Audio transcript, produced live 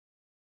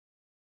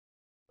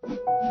Well,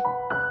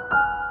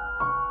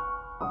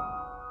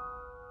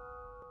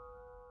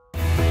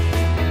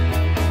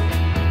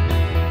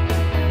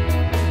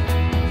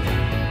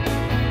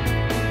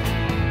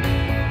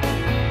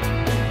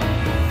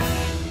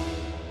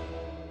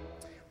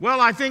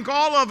 I think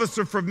all of us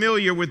are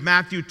familiar with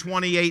Matthew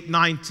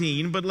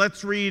 28:19, but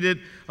let's read it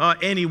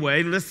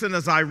anyway. Listen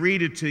as I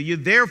read it to you.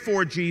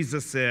 Therefore,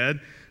 Jesus said,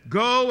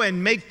 "Go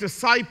and make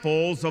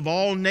disciples of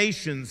all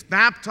nations,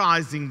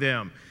 baptizing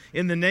them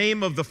in the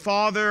name of the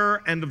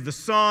Father and of the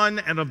Son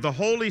and of the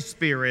Holy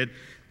Spirit,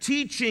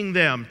 teaching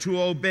them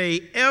to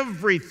obey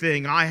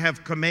everything I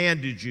have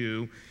commanded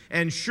you,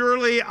 and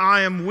surely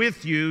I am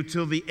with you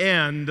till the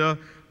end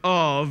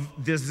of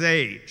this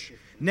age."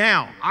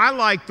 Now, I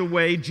like the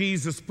way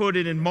Jesus put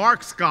it in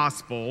Mark's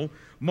gospel,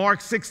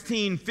 Mark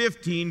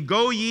 16:15,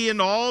 "Go ye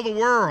into all the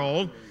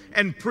world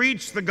and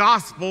preach the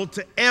gospel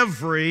to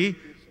every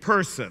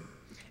person."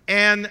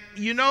 And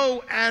you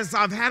know, as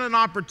I've had an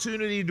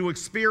opportunity to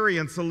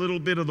experience a little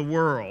bit of the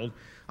world,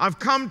 I've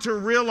come to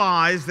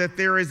realize that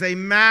there is a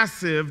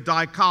massive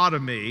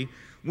dichotomy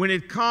when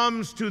it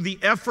comes to the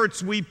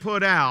efforts we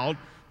put out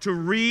to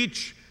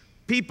reach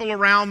people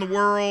around the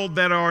world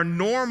that are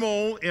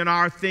normal in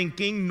our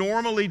thinking,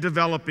 normally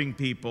developing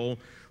people,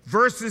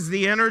 versus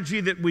the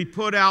energy that we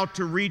put out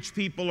to reach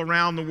people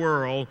around the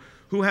world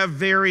who have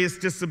various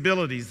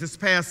disabilities. This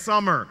past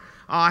summer,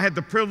 I had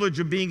the privilege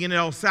of being in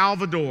El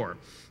Salvador.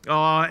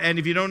 And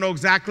if you don't know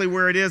exactly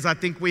where it is, I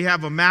think we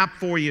have a map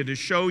for you to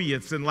show you.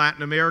 It's in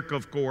Latin America,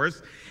 of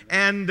course.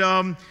 And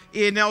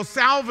in El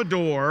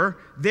Salvador,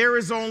 there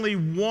is only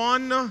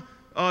one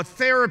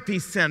therapy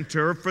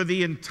center for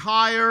the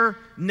entire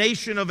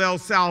nation of El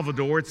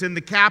Salvador. It's in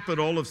the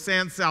capital of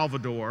San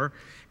Salvador.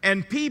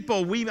 And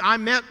people, I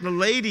met the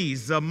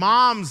ladies,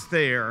 moms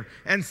there,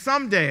 and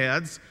some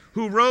dads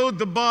who rode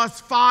the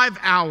bus 5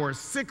 hours,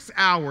 6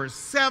 hours,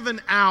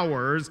 7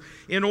 hours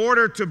in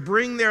order to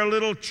bring their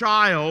little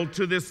child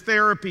to this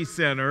therapy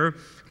center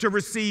to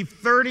receive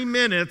 30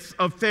 minutes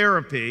of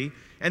therapy,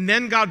 and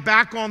then got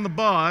back on the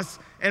bus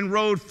and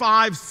rode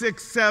 5,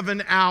 6,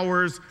 7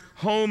 hours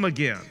home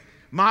again.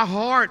 My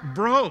heart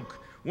broke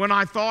when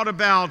I thought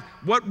about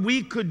what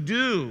we could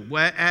do,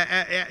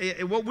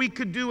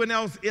 in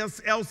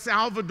El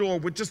Salvador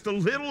with just a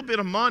little bit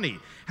of money,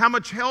 how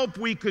much help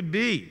we could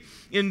be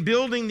in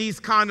building these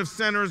kind of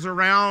centers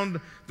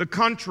around the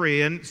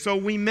country. And so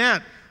we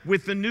met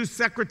with the new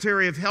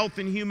Secretary of Health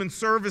and Human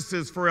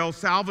Services for El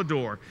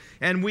Salvador,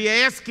 and we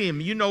asked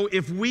him, you know,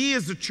 if we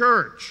as a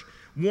church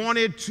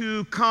wanted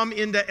to come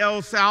into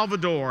El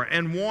Salvador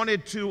and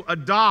wanted to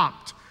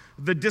adopt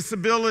the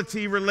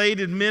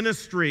disability-related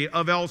ministry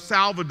of El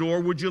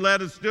Salvador, would you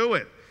let us do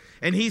it?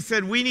 And he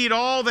said, we need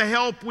all the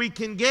help we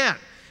can get.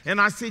 And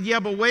I said, yeah,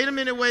 but wait a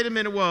minute,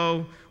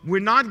 whoa. We're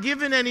not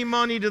giving any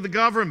money to the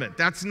government.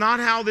 That's not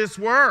how this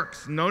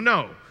works.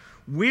 No.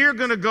 We're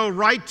going to go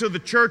right to the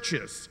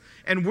churches,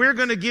 and we're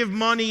going to give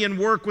money and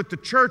work with the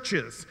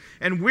churches,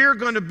 and we're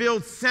going to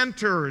build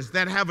centers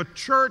that have a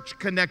church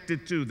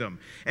connected to them,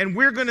 and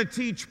we're going to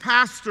teach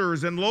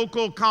pastors and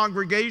local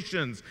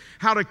congregations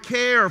how to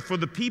care for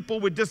the people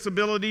with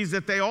disabilities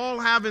that they all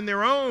have in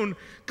their own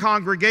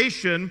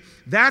congregation.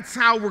 That's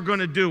how we're going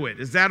to do it.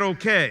 Is that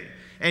okay?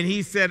 And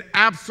he said,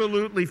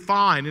 absolutely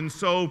fine. And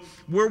so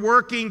we're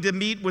working to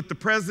meet with the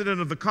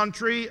president of the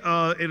country.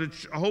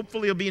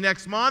 Hopefully it'll be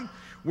next month,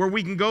 where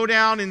we can go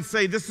down and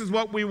say, this is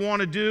what we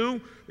want to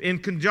do in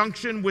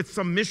conjunction with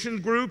some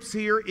mission groups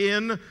here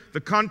in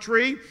the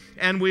country.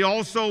 And we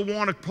also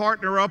want to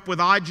partner up with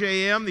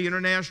IJM, the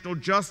International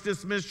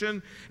Justice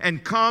Mission,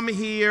 and come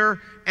here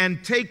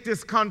and take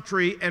this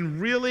country and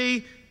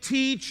really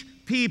teach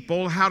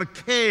people how to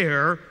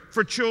care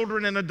for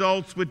children and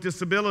adults with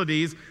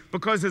disabilities,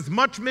 because as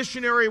much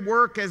missionary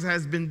work as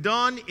has been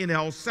done in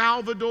El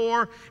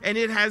Salvador, and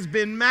it has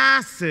been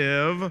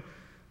massive,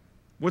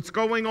 what's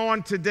going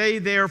on today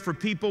there for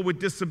people with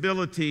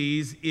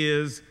disabilities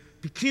is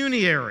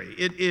pecuniary.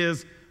 It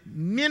is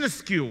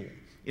minuscule.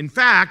 In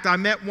fact, I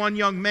met one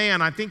young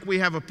man, I think we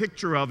have a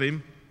picture of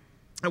him.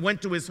 I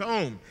went to his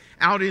home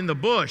out in the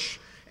bush,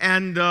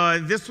 and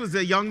this was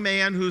a young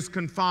man who's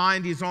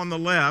confined. He's on the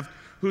left,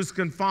 who's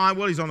confined,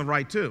 well, he's on the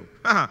right too.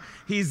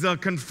 He's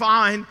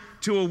confined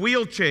to a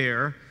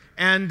wheelchair,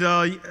 and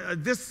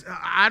this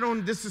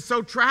is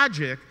so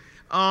tragic.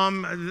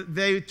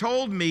 They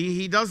told me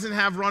he doesn't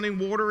have running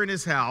water in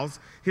his house.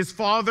 His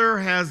father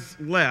has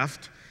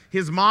left.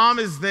 His mom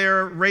is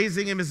there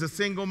raising him as a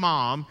single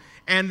mom,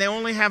 and they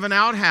only have an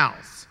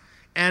outhouse.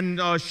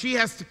 And she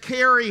has to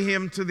carry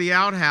him to the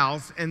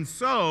outhouse, and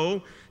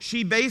so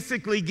she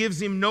basically gives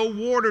him no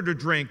water to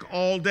drink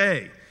all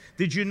day.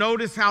 Did you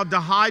notice how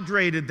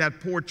dehydrated that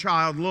poor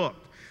child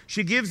looked?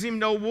 She gives him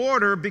no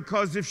water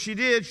because if she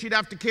did, she'd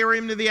have to carry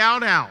him to the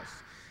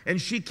outhouse.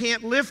 And she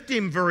can't lift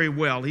him very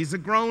well. He's a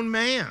grown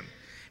man.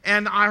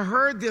 And I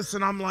heard this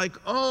and I'm like,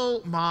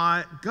 oh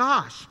my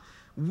gosh,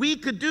 we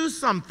could do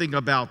something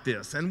about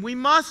this, and we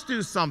must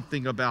do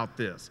something about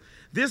this.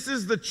 This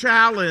is the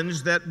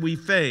challenge that we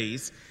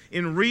face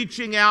in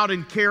reaching out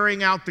and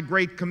carrying out the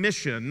Great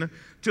Commission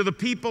to the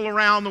people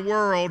around the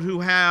world who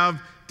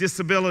have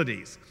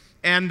disabilities.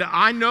 And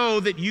I know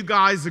that you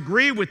guys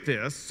agree with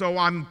this, so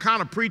I'm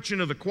kind of preaching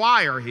to the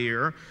choir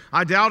here.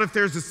 I doubt if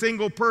there's a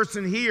single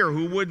person here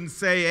who wouldn't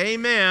say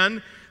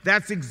amen.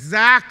 That's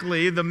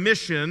exactly the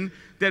mission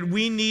that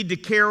we need to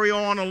carry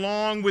on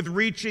along with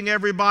reaching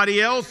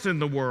everybody else in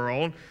the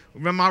world.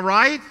 Am I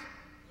right?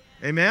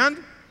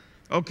 Amen?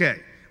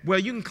 Okay. Well,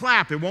 you can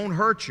clap. It won't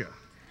hurt you.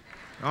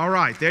 All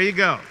right. There you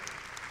go.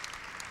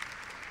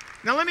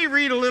 Now, let me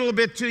read a little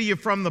bit to you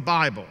from the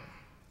Bible.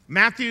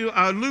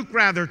 Luke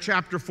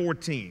chapter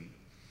 14.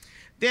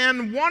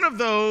 Then one of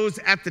those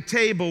at the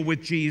table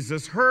with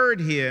Jesus heard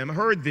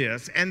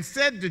this, and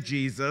said to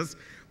Jesus,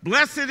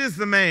 "Blessed is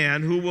the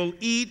man who will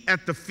eat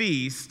at the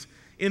feast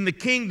in the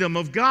kingdom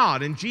of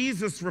God." And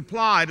Jesus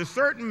replied, "A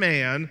certain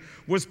man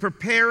was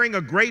preparing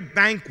a great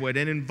banquet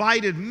and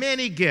invited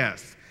many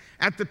guests.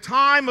 At the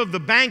time of the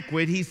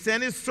banquet, he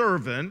sent his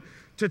servant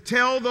to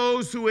tell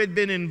those who had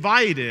been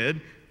invited,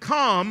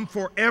 'Come,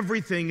 for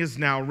everything is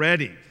now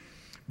ready.'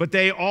 But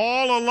they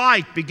all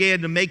alike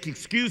began to make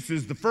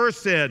excuses. The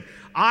first said,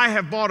 'I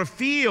have bought a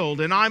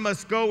field and I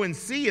must go and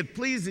see it.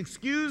 Please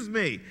excuse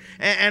me.'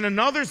 And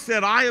another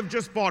said, 'I have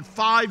just bought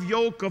 5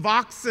 yoke of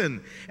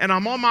oxen and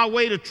I'm on my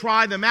way to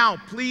try them out.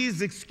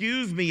 Please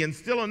excuse me.' And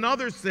still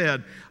another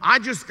said, 'I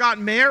just got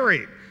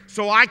married,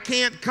 so I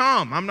can't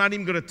come.' I'm not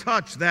even going to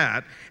touch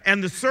that.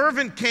 And the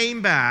servant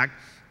came back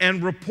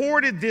and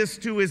reported this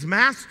to his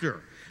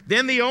master.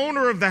 Then the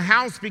owner of the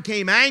house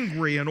became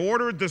angry and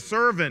ordered the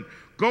servant,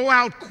 'Go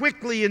out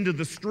quickly into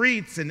the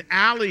streets and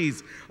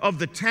alleys of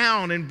the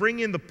town and bring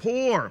in the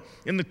poor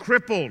and the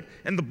crippled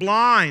and the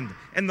blind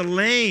and the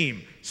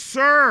lame.'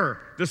 'Sir,'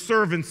 the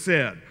servant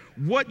said,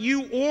 'what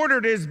you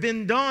ordered has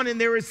been done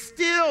and there is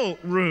still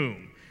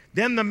room.'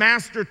 Then the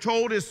master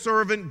told his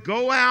servant,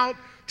 'Go out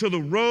to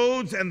the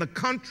roads and the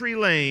country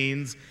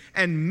lanes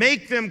and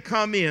make them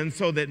come in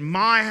so that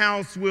my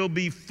house will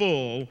be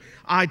full.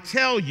 I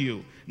tell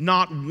you,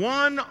 not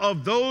one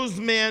of those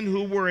men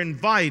who were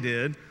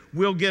invited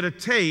will get a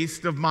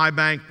taste of my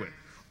banquet.'"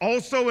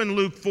 Also in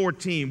Luke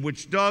 14,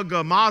 which Doug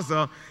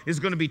Mazza is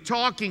going to be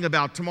talking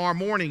about tomorrow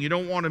morning. You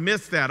don't want to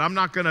miss that. I'm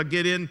not going to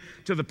get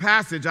into the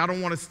passage. I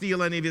don't want to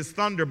steal any of his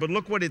thunder. But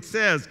look what it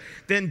says.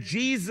 "Then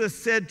Jesus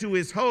said to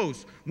his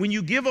host, 'When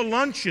you give a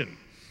luncheon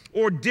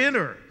or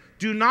dinner,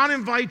 do not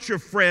invite your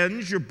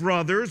friends, your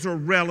brothers or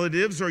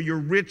relatives or your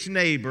rich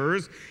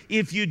neighbors.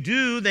 If you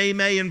do, they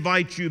may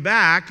invite you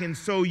back, and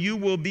so you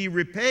will be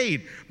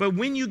repaid. But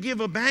when you give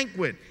a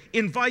banquet,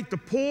 invite the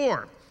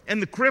poor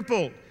and the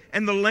crippled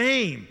and the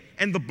lame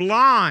and the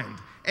blind,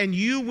 and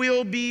you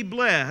will be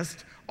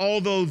blessed.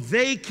 Although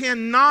they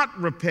cannot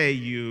repay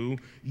you,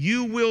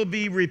 you will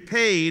be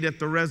repaid at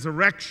the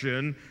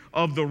resurrection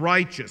of the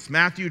righteous."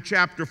 Matthew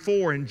chapter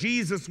 4, "And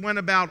Jesus went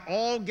about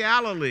all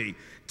Galilee,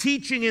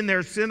 teaching in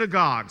their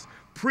synagogues,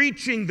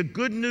 preaching the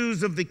good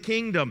news of the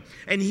kingdom,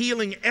 and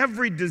healing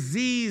every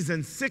disease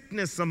and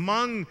sickness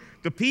among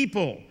the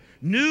people.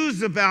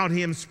 News about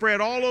him spread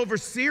all over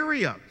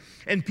Syria,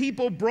 and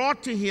people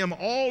brought to him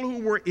all who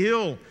were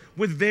ill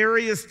with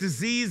various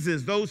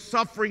diseases, those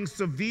suffering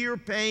severe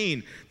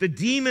pain, the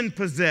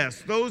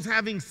demon-possessed, those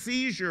having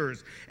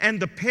seizures, and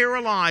the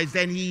paralyzed,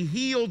 and he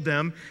healed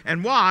them.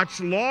 And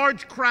watch,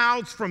 large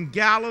crowds from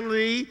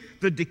Galilee,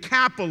 the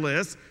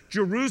Decapolis,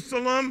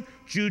 Jerusalem,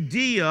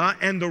 Judea,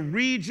 and the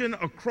region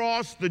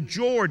across the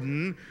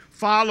Jordan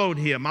followed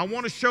him." I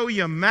want to show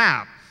you a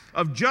map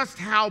of just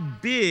how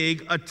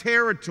big a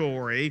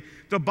territory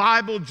the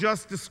Bible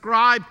just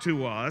described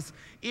to us.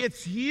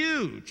 It's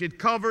huge. It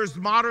covers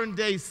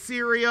modern-day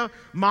Syria,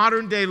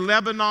 modern-day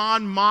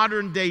Lebanon,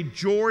 modern-day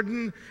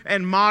Jordan,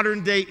 and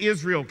modern-day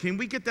Israel. Can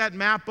we get that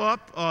map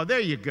up?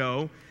 There you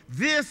go.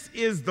 This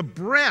is the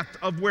breadth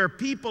of where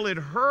people had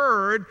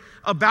heard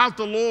about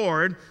the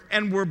Lord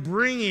and were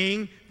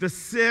bringing the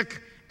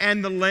sick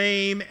and the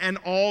lame and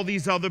all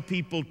these other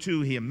people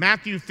to him.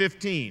 Matthew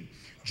 15.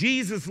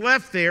 Jesus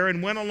left there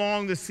and went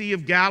along the Sea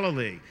of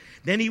Galilee.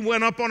 Then he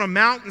went up on a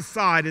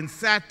mountainside and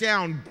sat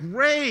down.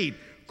 Great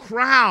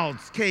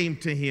crowds came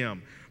to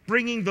him,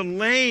 bringing the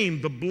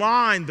lame, the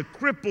blind, the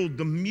crippled,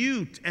 the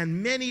mute,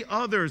 and many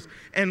others,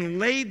 and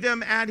laid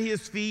them at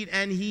his feet,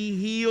 and he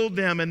healed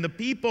them. And the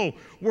people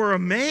were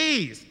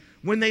amazed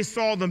when they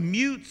saw the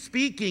mute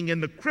speaking,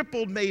 and the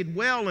crippled made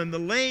well, and the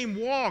lame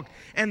walk,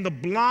 and the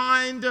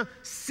blind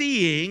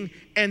seeing,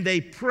 and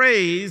they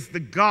praised the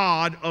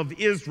God of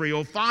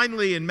Israel.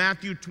 Finally, in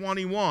Matthew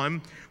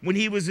 21, when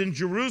he was in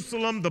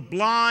Jerusalem, the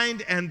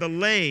blind and the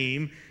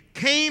lame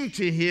came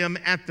to him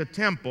at the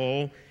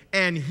temple,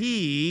 and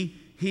he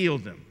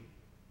healed them.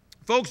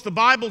 Folks, the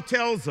Bible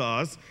tells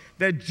us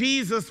that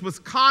Jesus was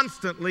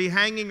constantly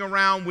hanging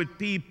around with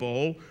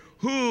people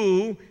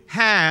who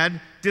had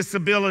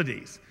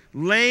disabilities.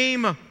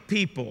 Lame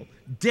people,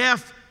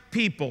 deaf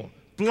people,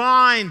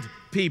 blind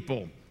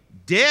people,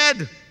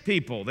 dead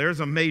people.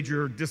 There's a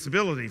major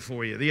disability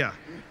for you. Yeah,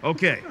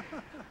 okay.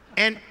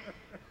 And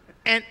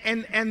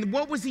And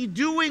what was he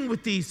doing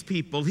with these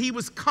people? He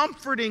was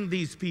comforting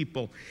these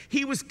people.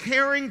 He was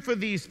caring for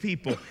these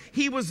people.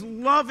 He was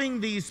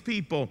loving these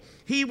people.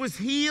 He was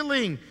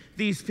healing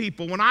these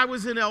people. When I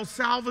was in El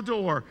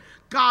Salvador,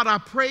 God, I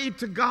prayed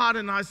to God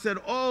and I said,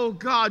 oh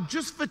God,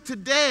 just for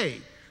today,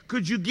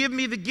 could you give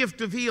me the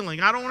gift of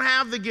healing? I don't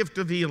have the gift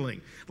of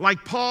healing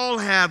like Paul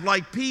had,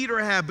 like Peter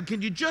had, but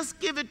can you just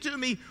give it to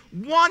me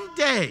one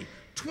day?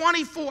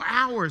 24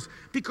 hours,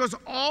 because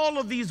all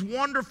of these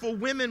wonderful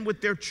women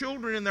with their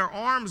children in their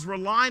arms were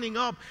lining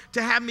up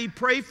to have me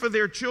pray for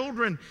their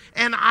children,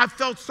 and I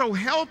felt so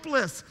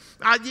helpless.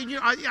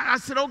 I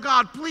said, oh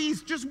God,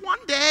 please, just one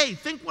day,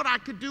 think what I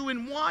could do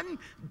in one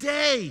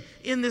day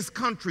in this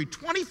country,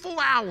 24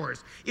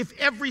 hours, if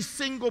every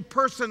single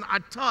person I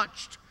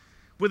touched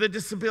with a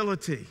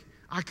disability,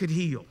 I could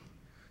heal.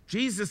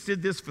 Jesus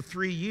did this for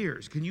 3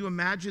 years. Can you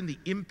imagine the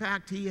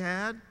impact he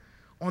had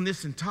on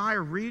this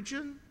entire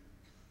region?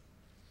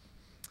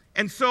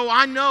 And so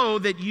I know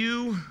that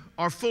you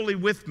are fully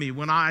with me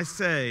when I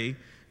say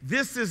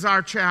this is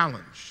our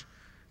challenge,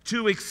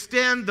 to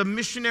extend the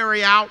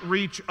missionary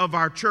outreach of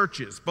our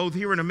churches, both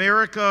here in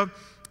America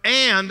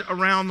and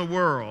around the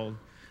world,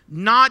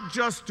 not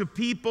just to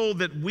people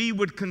that we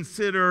would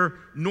consider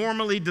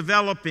normally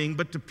developing,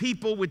 but to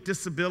people with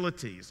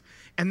disabilities.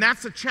 And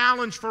that's a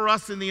challenge for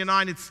us in the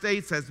United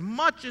States as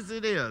much as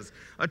it is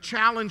a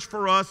challenge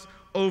for us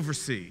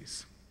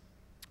overseas.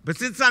 But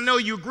since I know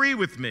you agree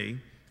with me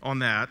on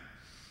that,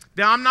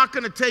 now I'm not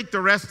going to take the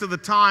rest of the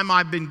time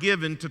I've been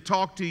given to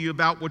talk to you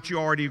about what you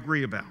already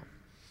agree about.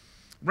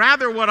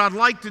 Rather, what I'd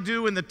like to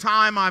do in the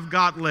time I've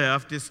got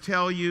left is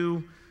tell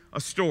you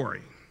a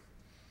story.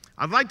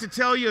 I'd like to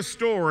tell you a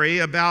story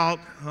about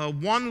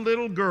one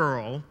little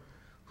girl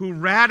who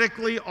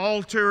radically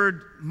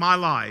altered my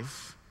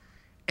life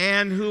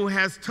and who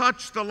has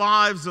touched the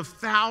lives of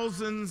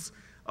thousands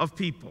of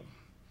people.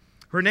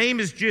 Her name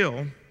is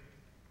Jill,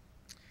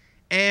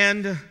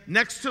 and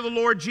next to the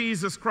Lord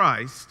Jesus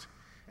Christ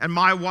and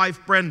my wife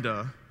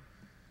Brenda,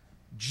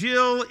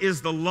 Jill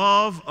is the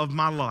love of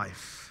my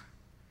life.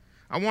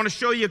 I want to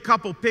show you a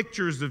couple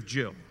pictures of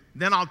Jill,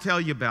 then I'll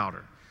tell you about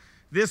her.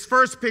 This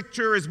first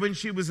picture is when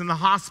she was in the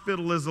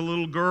hospital as a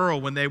little girl,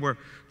 when they were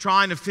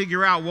trying to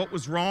figure out what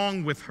was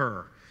wrong with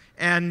her.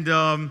 And,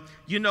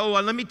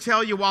 let me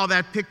tell you while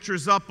that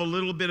picture's up a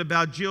little bit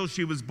about Jill.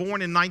 She was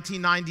born in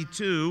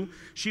 1992.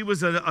 She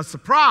was a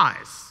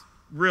surprise,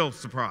 real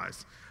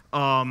surprise.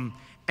 When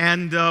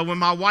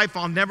my wife,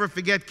 I'll never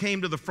forget,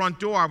 came to the front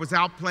door, I was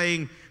out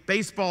playing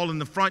baseball in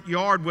the front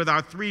yard with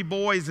our 3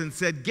 boys and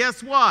said,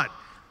 guess what?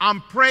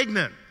 I'm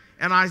pregnant.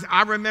 And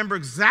I remember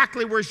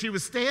exactly where she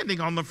was standing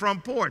on the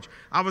front porch.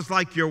 I was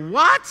like, you're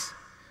what?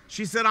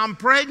 She said, I'm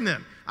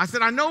pregnant. I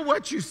said, I know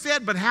what you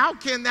said, but how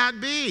can that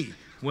be?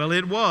 Well,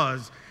 it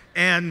was.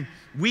 And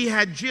we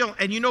had Jill.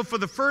 And for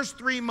the first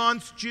 3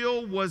 months,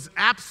 Jill was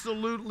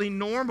absolutely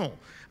normal.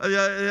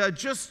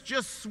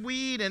 Just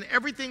sweet, and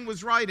everything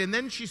was right. And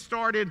then she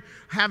started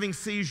having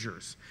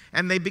seizures.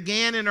 And they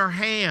began in her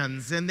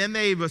hands, and then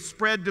they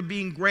spread to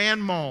being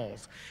grand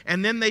mals.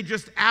 And then they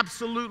just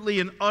absolutely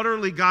and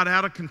utterly got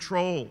out of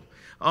control.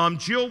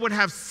 Jill would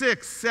have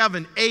 6,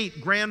 7, 8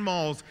 grand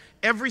mals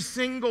every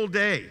single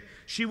day.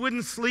 She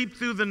wouldn't sleep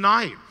through the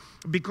night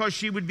because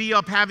she would be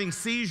up having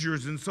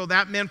seizures. And so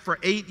that meant for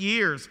 8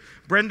 years,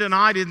 Brenda and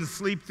I didn't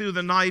sleep through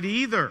the night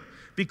either,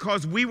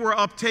 because we were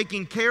up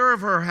taking care of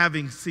her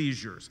having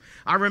seizures.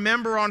 I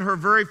remember on her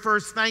very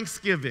first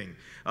Thanksgiving,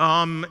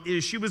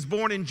 she was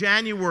born in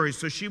January,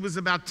 so she was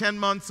about 10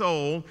 months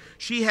old.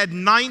 She had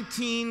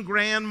 19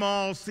 grand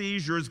mal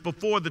seizures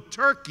before the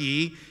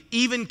turkey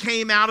even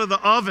came out of the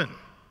oven.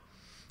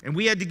 And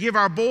we had to give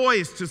our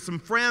boys to some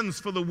friends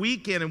for the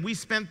weekend, and we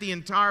spent the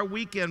entire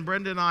weekend,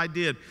 Brenda and I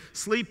did,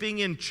 sleeping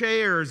in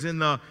chairs in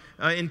the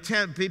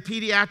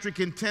pediatric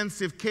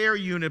intensive care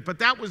unit, but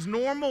that was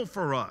normal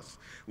for us.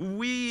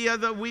 We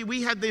had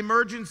the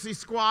emergency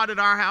squad at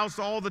our house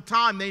all the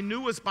time. They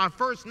knew us by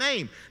first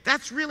name.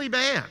 That's really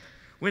bad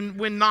when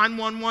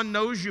 911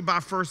 knows you by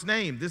first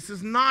name. This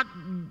is not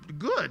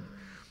good.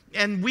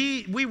 And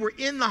we were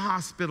in the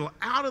hospital,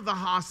 out of the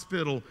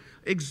hospital,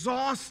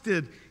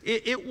 exhausted.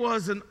 It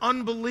was an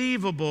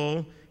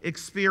unbelievable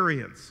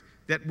experience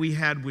that we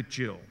had with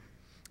Jill.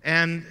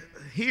 And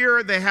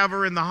here they have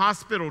her in the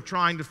hospital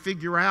trying to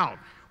figure out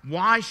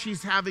why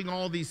she's having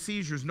all these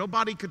seizures.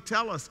 Nobody could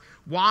tell us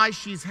why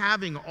she's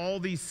having all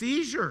these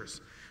seizures.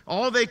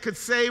 All they could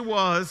say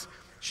was,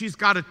 she's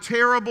got a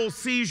terrible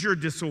seizure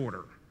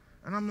disorder.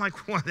 And I'm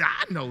like, well,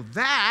 I know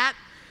that.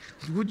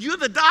 Well, you're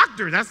the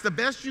doctor. That's the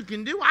best you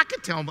can do. I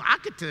could tell them. I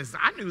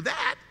knew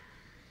that.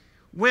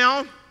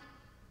 Well,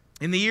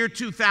 in the year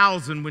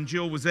 2000, when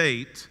Jill was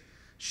 8,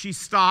 she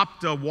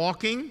stopped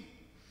walking.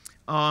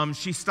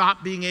 She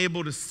stopped being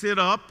able to sit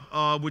up,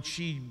 which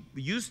she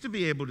used to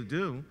be able to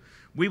do.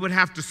 We would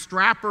have to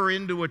strap her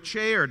into a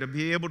chair to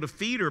be able to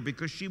feed her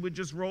because she would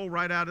just roll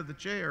right out of the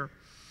chair.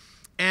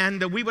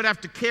 And we would have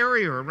to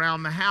carry her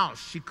around the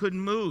house. She couldn't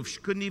move. She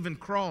couldn't even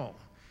crawl.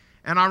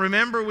 And I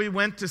remember we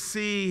went to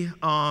see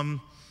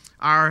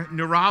our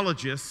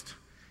neurologist,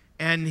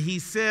 And he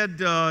said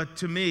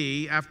to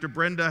me, after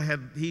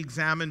he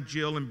examined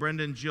Jill, and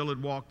Brenda and Jill had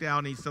walked out,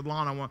 and he said,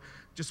 Lon,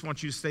 just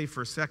want you to stay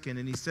for a second.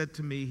 And he said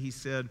to me, he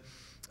said,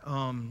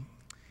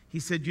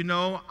 you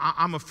know,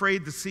 I'm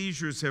afraid the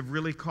seizures have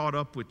really caught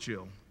up with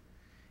Jill.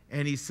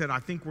 And he said, I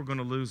think we're going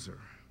to lose her.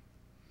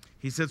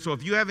 He said, so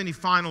if you have any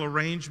final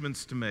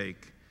arrangements to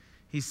make,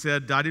 he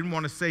said, I didn't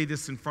want to say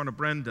this in front of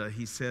Brenda,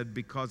 he said,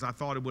 because I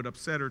thought it would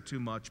upset her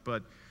too much,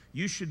 but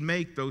you should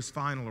make those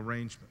final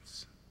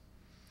arrangements.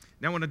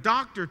 Now, when a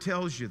doctor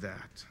tells you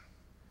that,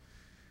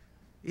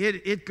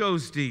 it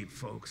goes deep,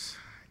 folks.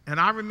 And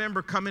I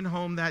remember coming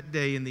home that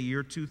day in the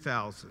year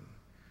 2000,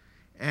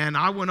 and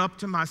I went up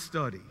to my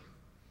study,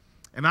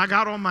 and I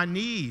got on my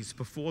knees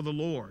before the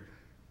Lord,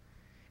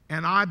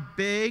 and I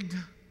begged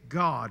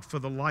God for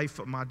the life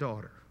of my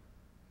daughter.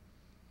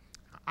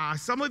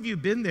 Some of you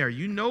have been there.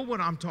 You know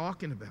what I'm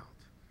talking about.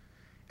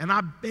 And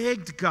I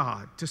begged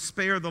God to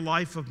spare the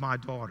life of my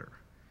daughter.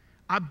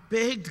 I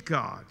begged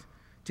God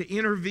to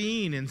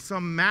intervene in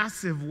some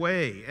massive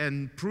way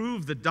and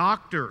prove the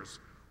doctors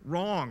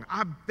wrong.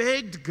 I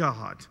begged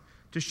God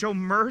to show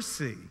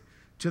mercy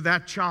to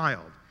that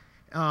child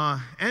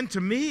and to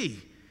me,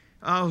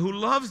 who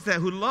loved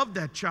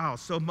that child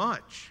so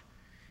much.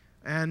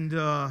 And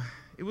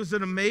it was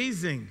an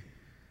amazing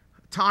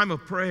time of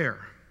prayer.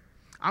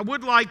 I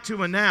would like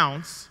to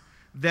announce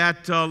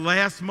that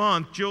last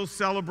month, Jill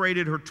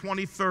celebrated her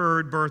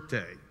 23rd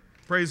birthday.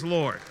 Praise the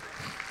Lord.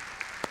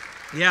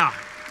 Yeah.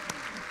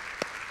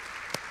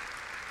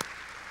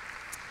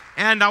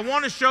 And I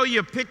want to show you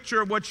a picture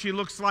of what she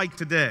looks like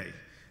today.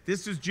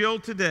 This is Jill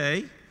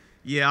today.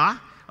 Yeah.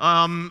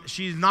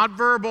 She's not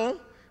verbal,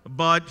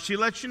 but she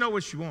lets you know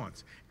what she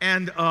wants.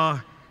 And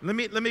let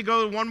me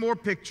go to one more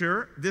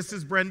picture. This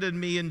is Brenda and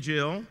me and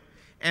Jill.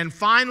 And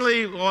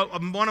finally,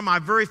 one of my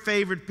very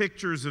favorite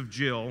pictures of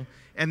Jill,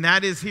 and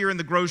that is here in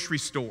the grocery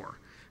store.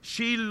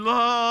 She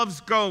loves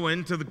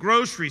going to the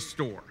grocery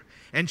store,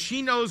 and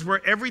she knows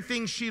where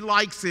everything she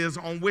likes is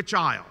on which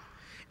aisle.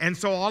 And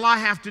so all I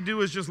have to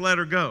do is just let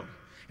her go.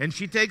 And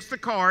she takes the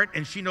cart,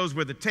 and she knows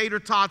where the tater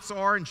tots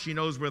are, and she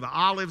knows where the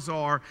olives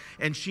are,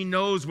 and she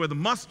knows where the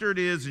mustard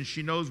is, and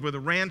she knows where the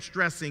ranch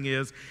dressing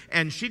is.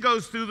 And she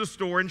goes through the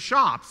store and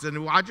shops.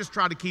 And I just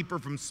try to keep her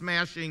from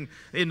smashing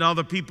in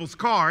other people's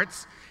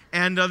carts.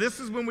 And this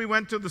is when we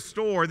went to the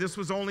store. This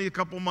was only a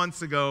couple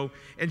months ago.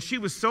 And she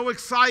was so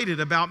excited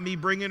about me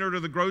bringing her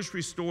to the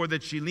grocery store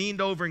that she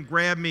leaned over and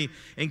grabbed me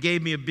and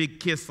gave me a big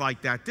kiss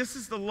like that. This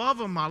is the love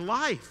of my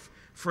life,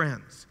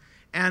 friends.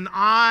 And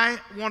I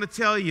want to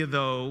tell you,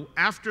 though,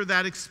 after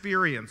that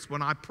experience,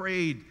 when I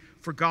prayed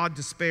for God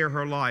to spare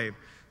her life,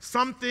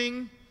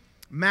 something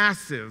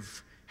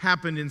massive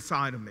happened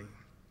inside of me.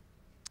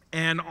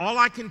 And all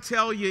I can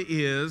tell you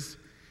is,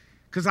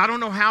 because I don't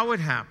know how it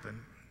happened,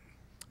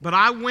 but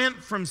I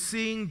went from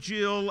seeing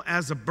Jill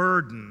as a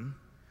burden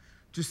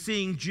to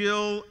seeing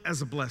Jill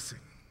as a blessing.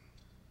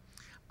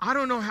 I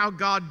don't know how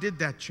God did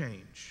that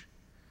change.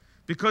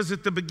 Because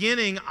at the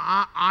beginning,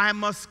 I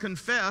must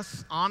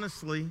confess,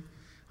 honestly,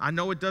 I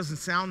know it doesn't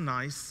sound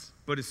nice,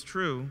 but it's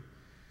true,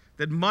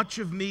 that much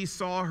of me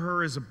saw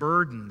her as a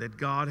burden that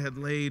God had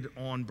laid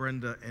on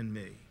Brenda and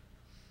me.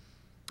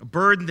 A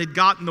burden that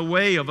got in the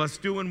way of us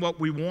doing what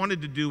we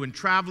wanted to do and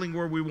traveling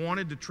where we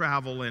wanted to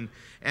travel and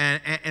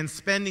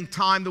spending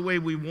time the way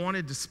we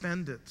wanted to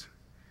spend it.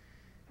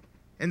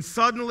 And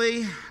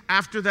suddenly,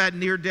 after that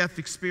near-death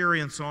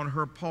experience on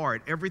her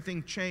part,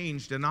 everything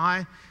changed, and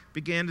I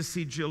began to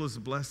see Jill as a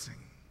blessing.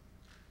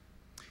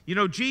 You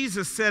know,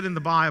 Jesus said in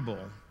the Bible,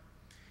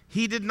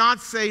 He did not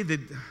say that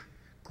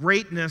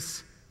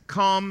greatness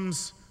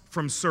comes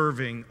from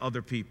serving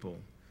other people.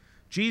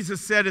 Jesus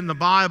said in the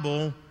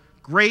Bible,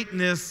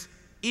 greatness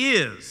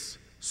is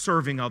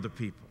serving other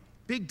people.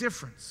 Big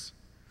difference.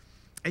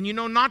 And you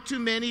know, not too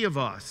many of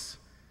us,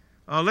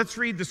 let's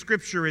read the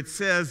scripture. It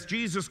says,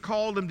 Jesus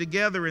called them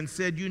together and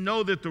said, you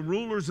know that the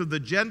rulers of the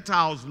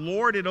Gentiles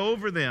lord it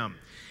over them,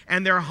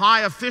 and their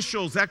high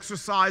officials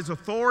exercise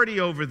authority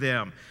over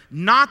them.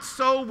 Not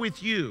so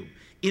with you.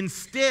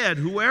 Instead,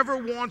 whoever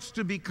wants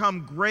to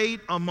become great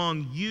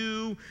among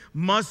you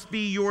must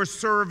be your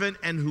servant,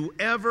 and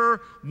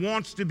whoever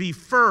wants to be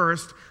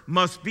first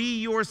must be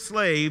your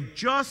slave,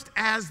 just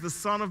as the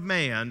Son of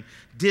Man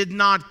did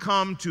not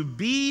come to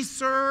be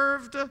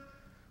served,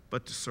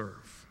 but to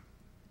serve.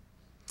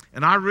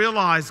 And I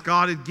realized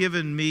God had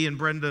given me and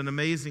Brenda an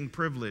amazing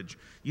privilege.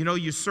 You know,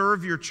 you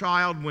serve your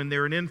child when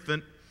they're an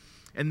infant,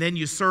 and then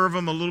you serve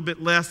them a little bit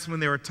less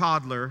when they're a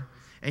toddler,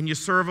 and you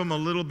serve them a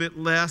little bit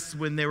less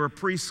when they're a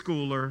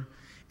preschooler,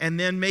 and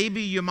then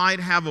maybe you might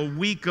have a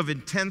week of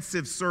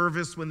intensive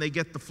service when they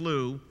get the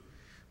flu,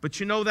 but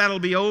you know that'll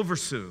be over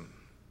soon.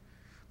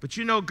 But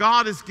you know,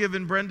 God has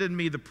given Brenda and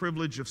me the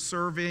privilege of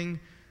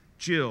serving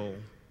Jill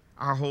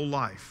our whole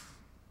life.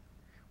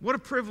 What a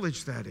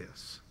privilege that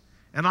is.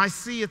 And I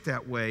see it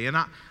that way. And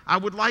I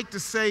would like to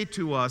say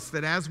to us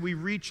that as we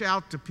reach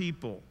out to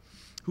people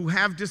who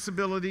have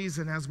disabilities,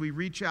 and as we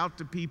reach out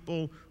to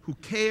people who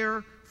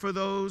care for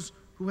those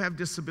who have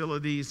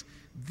disabilities,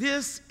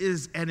 this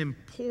is an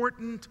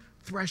important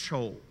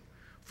threshold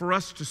for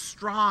us to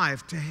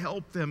strive to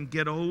help them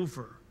get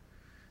over.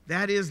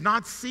 That is,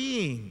 not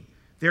seeing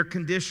their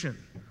condition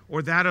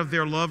or that of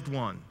their loved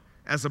one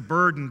as a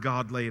burden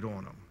God laid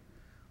on them,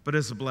 but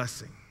as a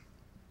blessing.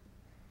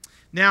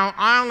 Now,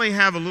 I only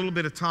have a little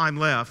bit of time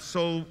left,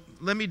 so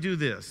let me do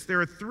this.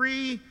 There are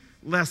 3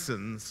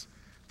 lessons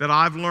that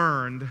I've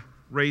learned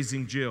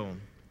raising Jill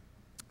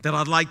that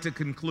I'd like to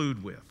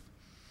conclude with.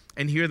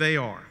 And here they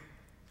are.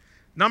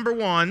 Number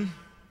 1,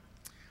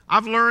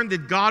 I've learned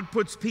that God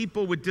puts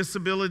people with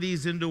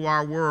disabilities into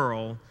our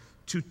world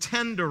to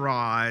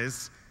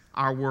tenderize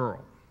our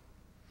world.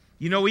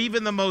 You know,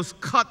 even the most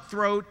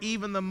cutthroat,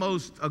 even the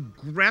most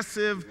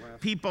aggressive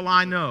people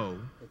I know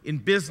in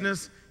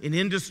business, in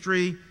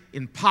industry,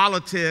 in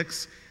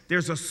politics,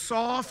 there's a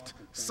soft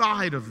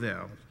side of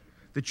them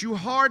that you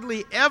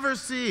hardly ever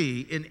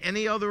see in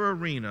any other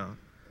arena,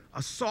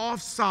 a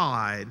soft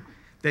side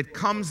that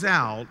comes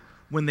out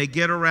when they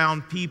get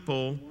around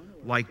people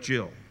like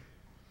Jill.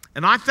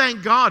 And I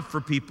thank God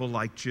for people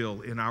like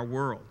Jill in our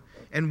world.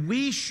 And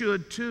we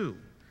should too.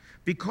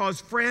 Because,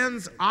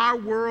 friends, our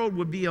world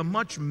would be a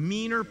much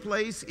meaner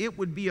place. It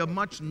would be a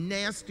much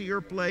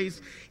nastier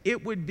place.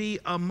 It would be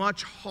a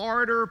much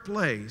harder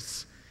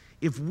place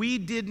if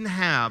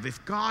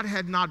if God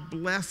had not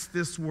blessed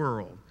this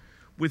world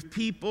with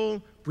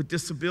people with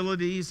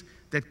disabilities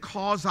that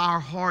cause our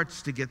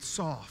hearts to get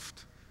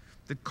soft,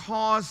 that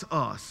cause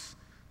us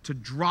to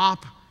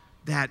drop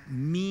that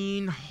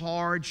mean,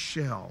 hard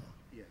shell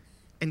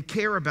and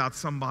care about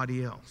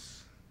somebody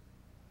else.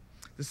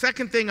 The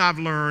second thing I've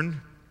learned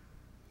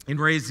in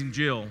raising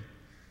Jill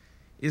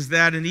is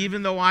that, and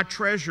even though I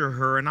treasure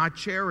her and I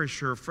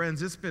cherish her,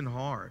 friends, it's been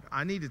hard.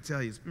 I need to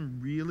tell you, it's been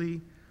really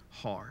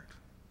hard.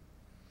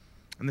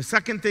 And the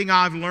second thing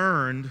I've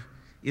learned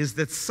is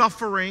that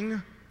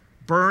suffering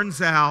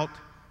burns out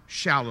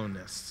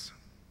shallowness.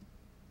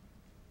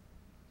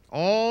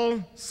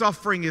 All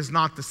suffering is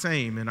not the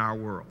same in our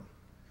world,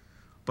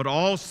 but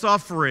all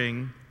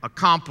suffering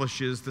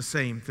accomplishes the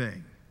same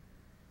thing.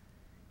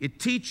 It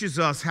teaches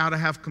us how to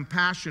have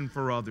compassion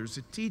for others.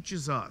 It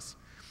teaches us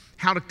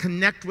how to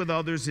connect with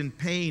others in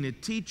pain.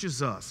 It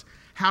teaches us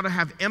how to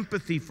have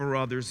empathy for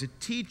others. It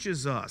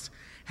teaches us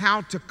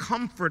how to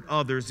comfort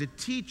others. It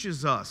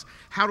teaches us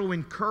how to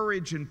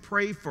encourage and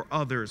pray for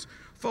others.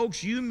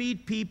 Folks, you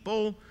meet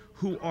people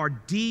who are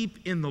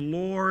deep in the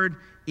Lord,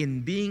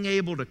 in being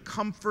able to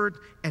comfort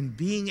and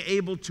being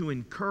able to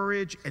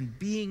encourage and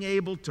being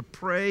able to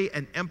pray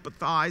and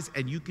empathize,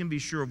 and you can be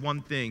sure of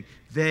one thing: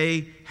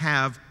 they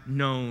have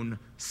known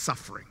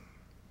suffering.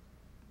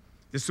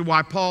 This is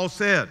why Paul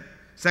said,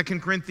 2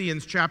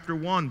 Corinthians chapter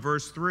 1,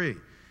 verse 3,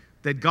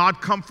 that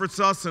God comforts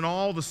us in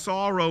all the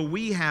sorrow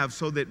we have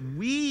so that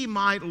we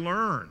might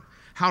learn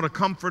how to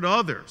comfort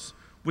others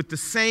with the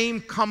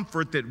same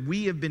comfort that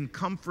we have been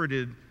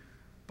comforted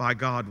by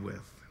God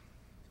with.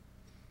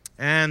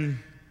 And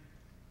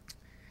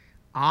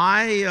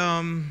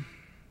I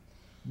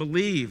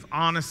believe,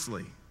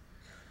 honestly,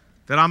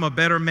 that I'm a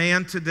better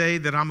man today,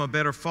 that I'm a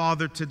better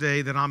father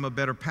today, that I'm a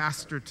better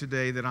pastor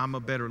today, that I'm a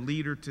better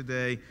leader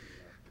today,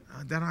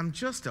 that I'm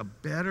just a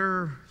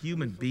better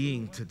human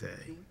being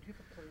today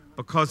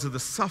because of the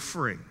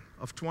suffering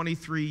of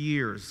 23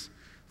 years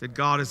that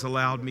God has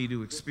allowed me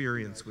to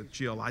experience with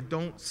Jill. I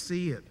don't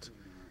see it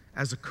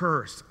as a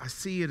curse. I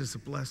see it as a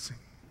blessing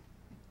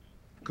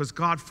because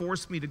God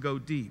forced me to go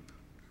deep.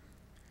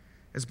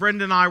 As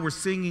Brenda and I were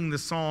singing the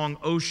song,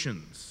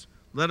 Oceans,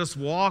 let us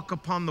walk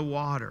upon the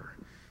water.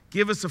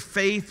 Give us a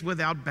faith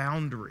without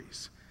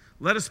boundaries.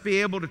 Let us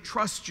be able to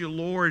trust you,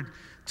 Lord,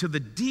 to the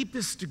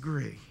deepest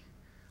degree.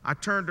 I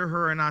turned to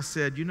her and I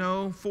said,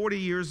 40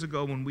 years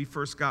ago when we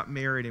first got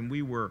married and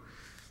we were,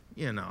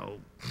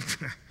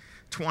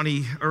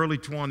 20, early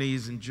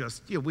 20s and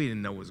just, we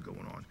didn't know what was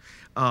going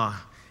on,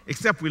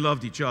 except we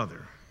loved each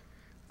other.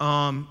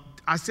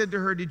 I said to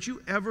her, did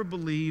you ever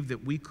believe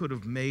that we could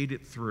have made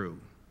it through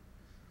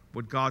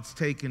what God's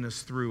taken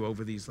us through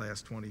over these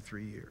last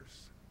 23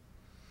 years?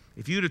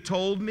 If you'd have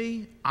told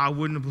me, I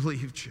wouldn't have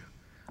believed you.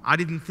 I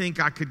didn't think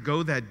I could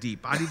go that deep.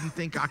 I didn't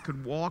think I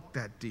could walk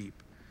that deep.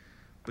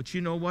 But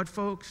you know what,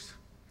 folks?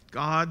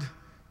 God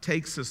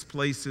takes us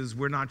places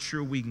we're not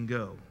sure we can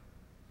go.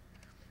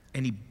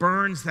 And He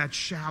burns that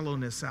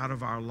shallowness out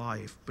of our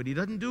life. But He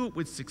doesn't do it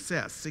with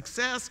success.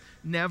 Success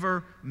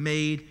never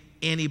made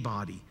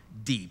anybody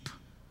deep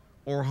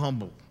or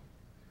humble.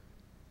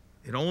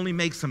 It only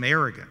makes them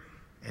arrogant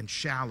and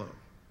shallow.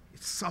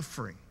 It's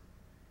suffering.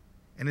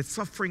 And it's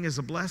suffering is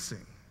a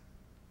blessing.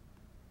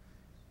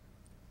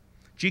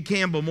 G.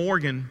 Campbell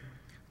Morgan,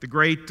 the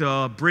great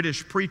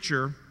British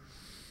preacher,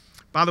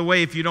 by the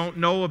way, if you don't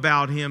know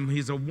about him,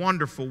 he's a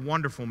wonderful,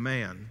 wonderful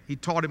man. He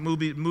taught at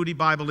Moody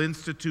Bible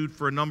Institute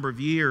for a number of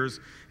years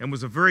and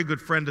was a very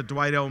good friend of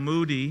Dwight L.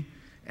 Moody,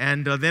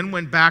 and then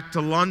went back to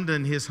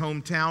London, his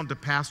hometown, to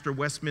pastor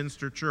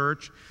Westminster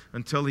Church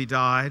until he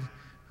died.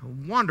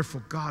 A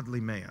wonderful, godly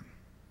man.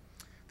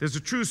 There's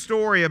a true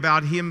story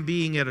about him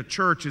being at a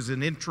church as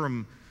an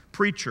interim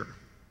preacher.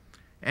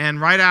 And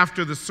right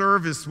after the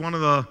service, one of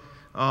the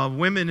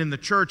women in the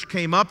church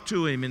came up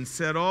to him and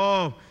said,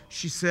 oh,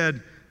 she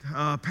said,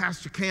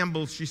 Pastor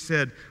Campbell, she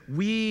said,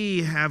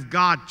 we have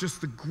got just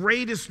the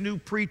greatest new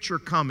preacher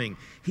coming.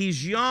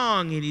 He's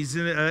young and he's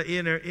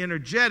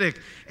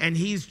energetic and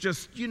he's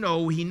just, he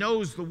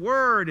knows the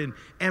word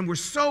and we're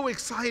so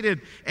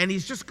excited and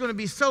he's just going to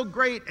be so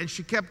great. And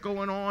she kept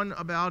going on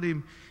about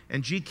him.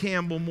 And G.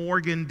 Campbell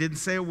Morgan didn't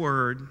say a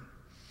word.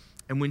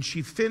 And when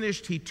she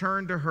finished, he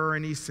turned to her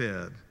and he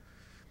said,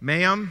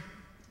 ma'am,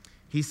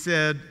 he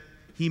said,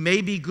 he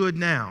may be good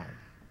now,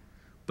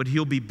 but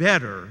he'll be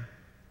better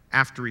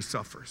after he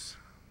suffers.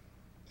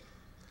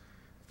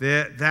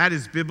 That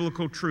is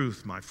biblical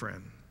truth, my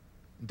friend.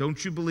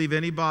 Don't you believe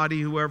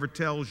anybody who ever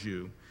tells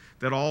you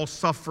that all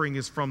suffering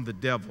is from the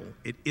devil.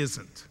 It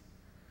isn't.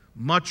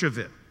 Much of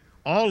it,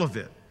 all of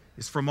it,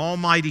 is from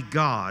Almighty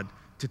God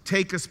to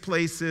take us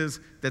places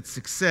that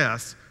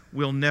success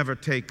will never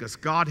take us.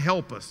 God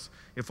help us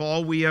if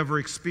all we ever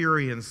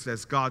experienced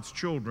as God's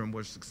children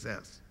was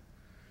success.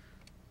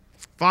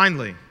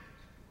 Finally,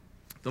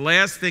 the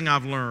last thing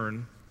I've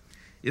learned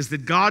is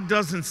that God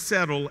doesn't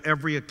settle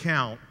every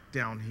account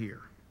down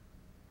here.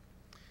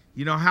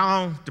 You know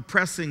how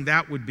depressing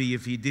that would be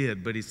if he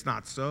did, but it's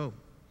not so.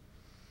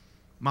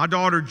 My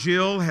daughter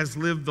Jill has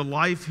lived the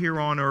life here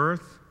on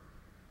earth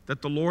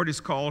that the Lord has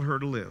called her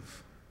to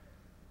live.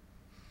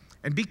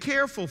 And be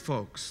careful,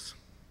 folks.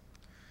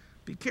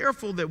 Be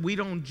careful that we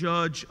don't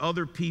judge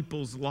other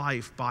people's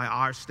life by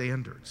our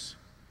standards.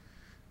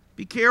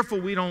 Be careful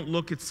we don't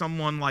look at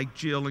someone like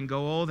Jill and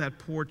go, oh, that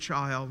poor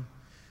child.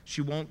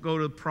 She won't go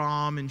to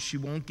prom and she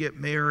won't get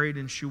married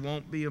and she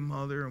won't be a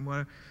mother and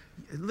whatever.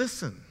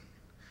 Listen,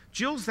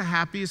 Jill's the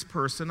happiest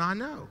person I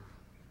know.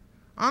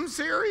 I'm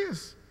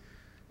serious.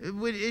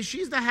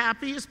 She's the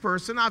happiest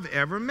person I've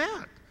ever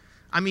met.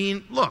 I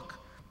mean, look,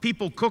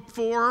 people cook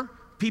for her,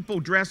 people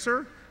dress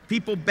her,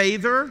 people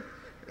bathe her,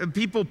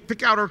 people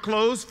pick out her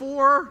clothes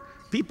for her,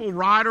 people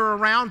ride her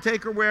around,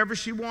 take her wherever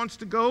she wants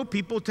to go.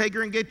 People take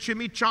her and get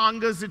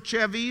chimichangas at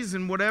Chevy's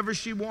and whatever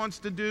she wants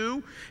to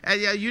do.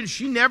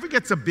 She never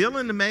gets a bill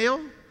in the mail,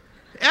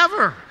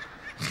 ever.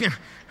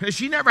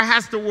 She never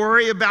has to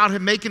worry about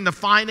him making the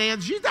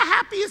finance. She's the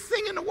happiest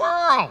thing in the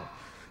world.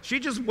 She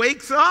just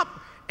wakes up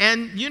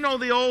and you know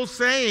the old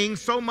saying,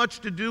 so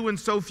much to do and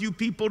so few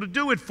people to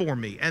do it for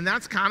me. And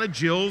that's kind of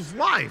Jill's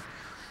life.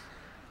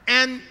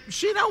 And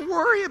she don't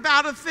worry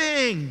about a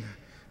thing.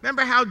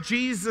 Remember how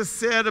Jesus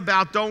said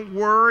about don't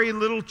worry,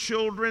 little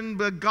children,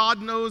 but God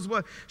knows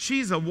what.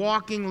 She's a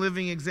walking,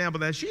 living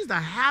example of that. She's the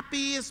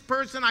happiest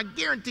person. I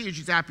guarantee you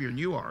she's happier than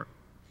you are.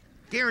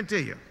 Guarantee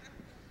you.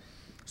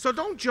 So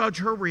don't judge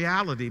her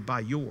reality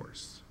by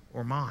yours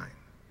or mine.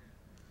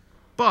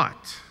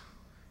 But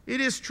it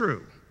is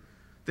true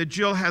that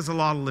Jill has a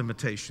lot of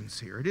limitations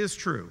here. It is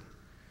true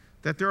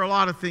that there are a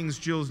lot of things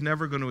Jill's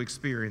never going to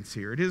experience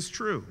here. It is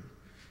true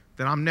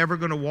that I'm never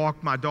going to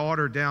walk my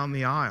daughter down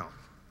the aisle.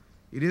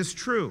 It is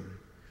true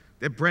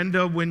that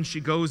Brenda, when she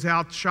goes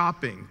out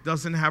shopping,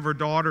 doesn't have her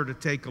daughter to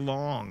take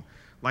along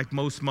like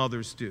most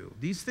mothers do.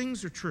 These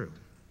things are true.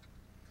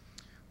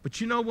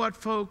 But you know what,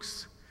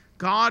 folks?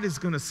 God is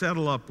going to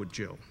settle up with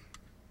Jill.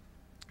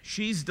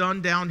 She's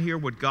done down here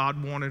what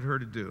God wanted her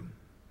to do.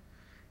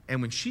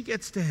 And when she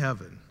gets to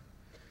heaven,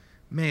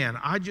 man,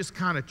 I just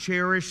kind of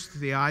cherish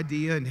the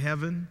idea in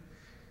heaven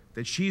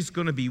that she's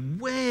going to be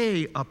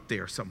way up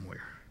there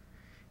somewhere.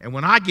 And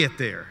when I get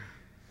there,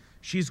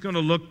 she's going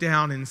to look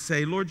down and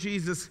say, Lord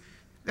Jesus,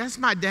 that's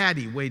my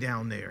daddy way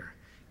down there.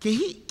 Can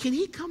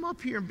he come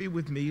up here and be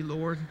with me,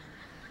 Lord?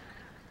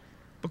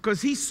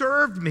 Because he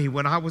served me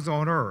when I was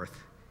on earth.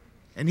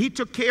 And he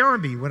took care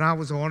of me when I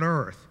was on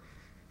earth.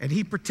 And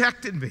he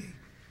protected me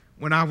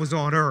when I was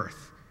on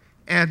earth.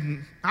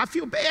 And I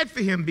feel bad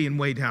for him being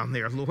way down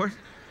there, Lord.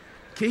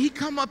 Can he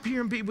come up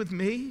here and be with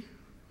me?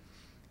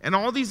 And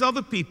all these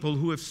other people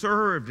who have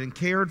served and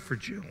cared for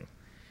Jill.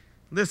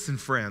 Listen,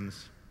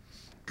 friends.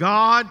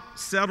 God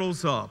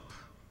settles up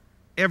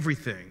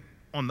everything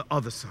on the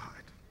other side.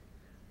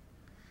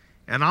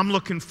 And I'm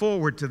looking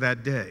forward to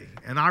that day.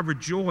 And I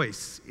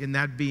rejoice in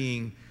that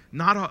being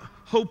not a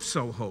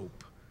hope-so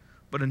hope,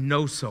 but a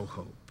no-so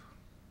hope.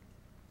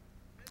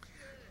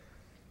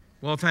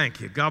 Well,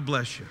 thank you. God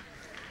bless you.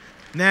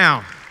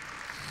 Now,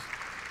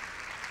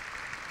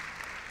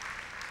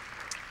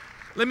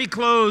 let me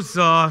close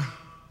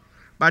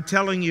by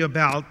telling you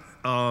about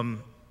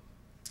an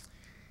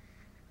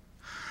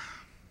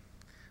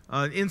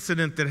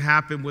incident that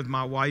happened with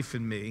my wife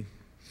and me.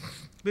 There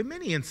have been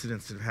many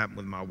incidents that have happened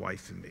with my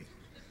wife and me.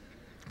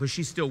 But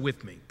she's still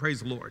with me.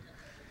 Praise the Lord.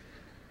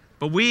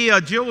 But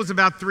Jill was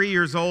about 3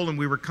 years old, and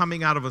we were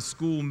coming out of a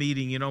school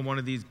meeting, one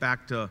of these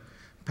back to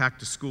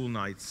school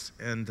nights.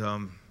 And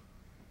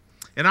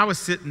I was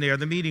sitting there.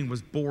 The meeting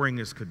was boring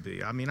as could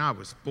be. I mean, I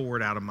was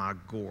bored out of my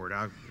gourd.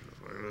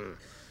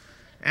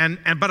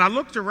 But I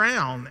looked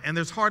around, and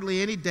there's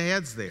hardly any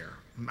dads there.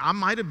 I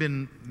might have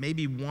been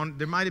maybe one.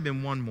 There might have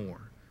been one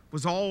more. It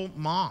was all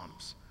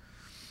moms.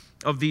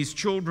 of these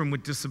children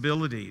with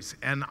disabilities.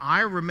 And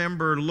I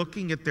remember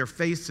looking at their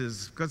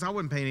faces, because I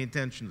wasn't paying any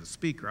attention to the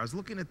speaker. I was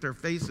looking at their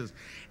faces,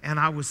 and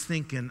I was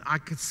thinking,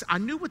 I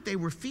knew what they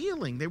were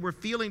feeling. They were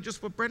feeling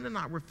just what Brenda and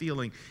I were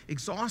feeling,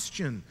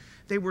 exhaustion.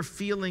 They were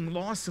feeling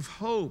loss of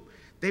hope.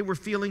 They were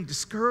feeling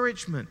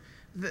discouragement.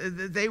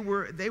 They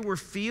were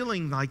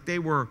feeling like they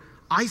were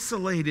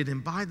isolated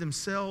and by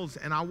themselves.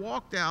 And I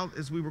walked out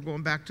as we were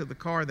going back to the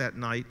car that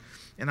night,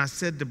 and I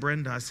said to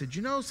Brenda, I said,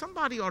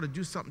 somebody ought to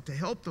do something to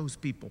help those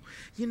people.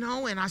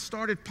 And I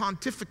started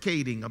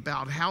pontificating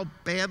about how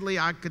badly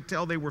I could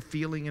tell they were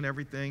feeling and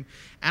everything.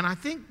 And I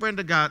think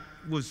Brenda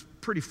was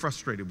pretty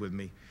frustrated with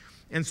me.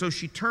 And so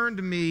she turned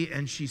to me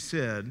and she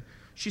said,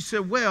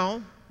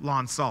 well,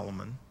 Lon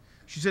Solomon,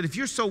 she said, if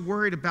you're so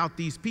worried about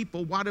these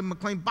people, why didn't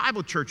MacLean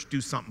Bible Church do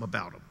something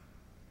about them?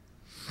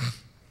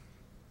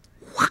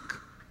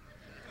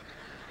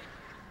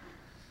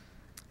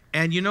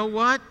 And you know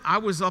what? I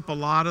was up a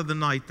lot of the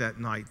night that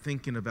night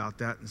thinking about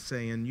that and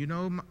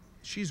saying,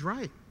 she's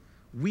right.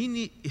 We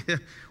need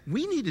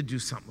to do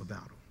something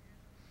about them.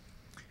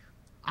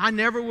 I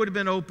never would have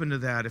been open to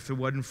that if it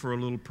wasn't for a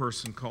little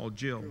person called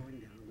Jill.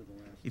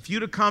 If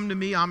you'd have come to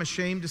me, I'm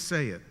ashamed to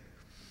say it,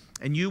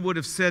 and you would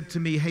have said to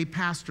me, hey,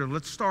 Pastor,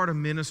 let's start a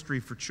ministry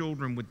for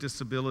children with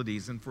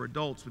disabilities and for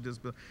adults with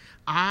disabilities,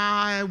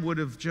 I would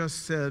have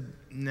just said,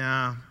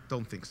 nah,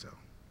 don't think so.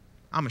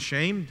 I'm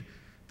ashamed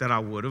that I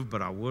would have,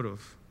 but I would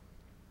have.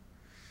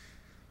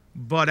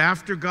 But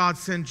after God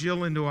sent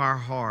Jill into our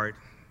heart,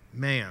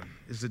 man,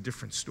 it's a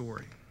different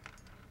story.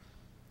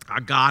 I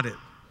got it.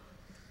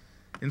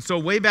 And so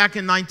way back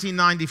in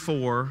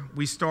 1994,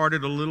 we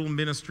started a little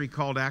ministry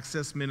called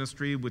Access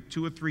Ministry with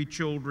 2 or 3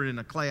 children in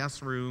a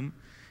classroom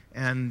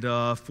and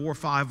 4 or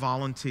 5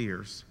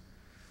 volunteers.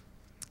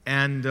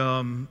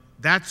 And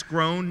that's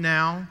grown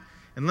now.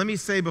 And let me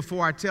say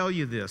before I tell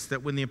you this,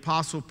 that when the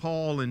Apostle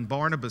Paul and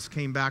Barnabas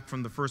came back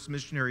from the first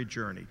missionary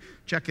journey,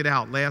 check it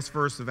out, last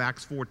verse of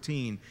Acts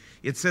 14,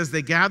 it says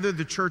they gathered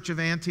the church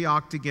of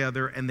Antioch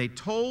together and they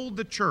told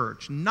the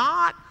church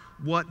not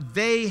what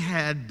they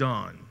had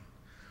done,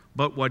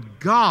 but what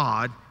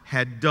God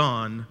had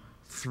done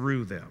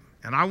through them.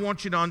 And I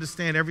want you to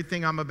understand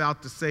everything I'm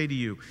about to say to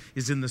you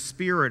is in the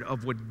spirit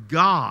of what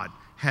God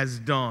has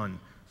done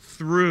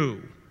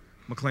through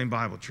MacLean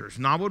Bible Church,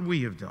 not what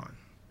we have done.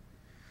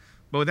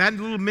 But that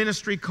little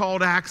ministry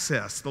called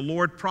Access, the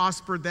Lord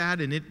prospered that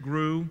and it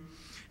grew.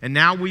 And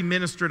now we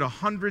minister to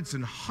hundreds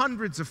and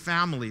hundreds of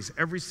families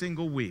every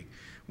single week.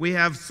 We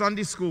have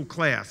Sunday school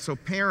class so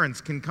parents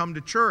can come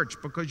to church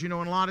because, in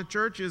a lot of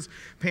churches,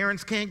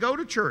 parents can't go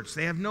to church.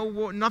 They have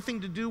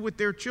nothing to do with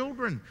their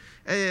children,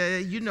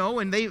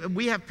 and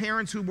we have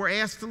parents who were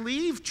asked to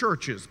leave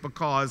churches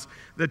because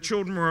the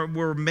children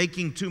were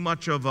making too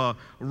much of a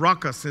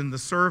ruckus in the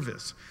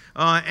service.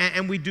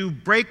 And we do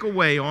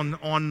breakaway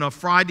on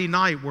Friday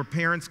night where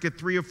parents get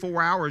 3 or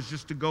 4 hours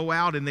just to go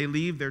out and they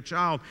leave their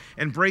child,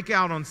 and break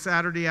out on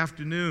Saturday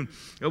afternoon.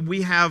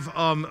 We have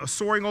a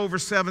Soaring Over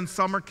 7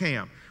 summer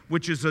camp,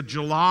 which is a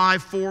July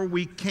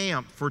 4-week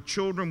camp for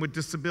children with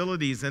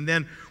disabilities. And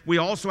then we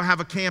also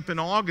have a camp in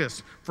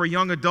August for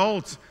young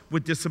adults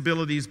with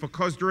disabilities,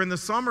 because during the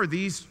summer,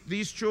 these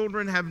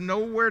children have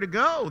nowhere to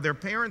go. Their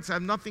parents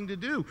have nothing to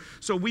do.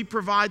 So we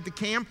provide the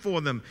camp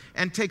for them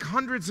and take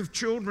hundreds of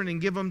children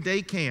and give them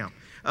day camp.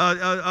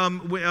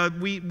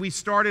 We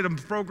started a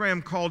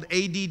program called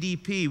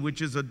ADDP,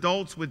 which is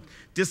Adults with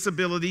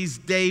Disabilities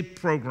Day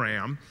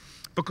Program.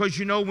 Because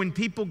when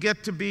people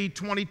get to be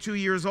 22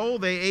 years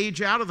old, they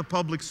age out of the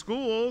public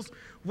schools.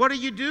 What do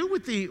you do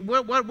with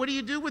what do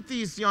you do with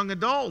these young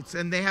adults?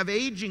 And they have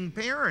aging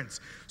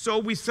parents. So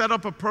we set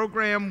up a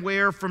program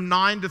where from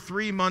 9 to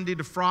 3, Monday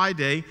to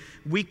Friday,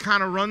 we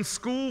kind of run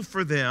school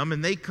for them,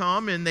 and they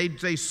come and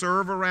they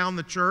serve around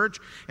the church,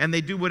 and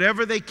they do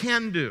whatever they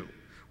can do,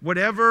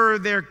 whatever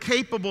they're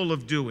capable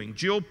of doing.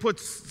 Jill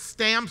puts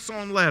stamps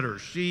on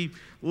letters. She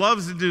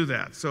loves to do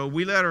that. So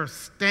we let her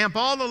stamp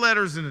all the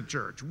letters in the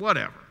church,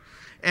 whatever.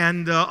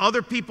 And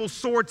other people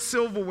sort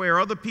silverware.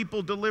 Other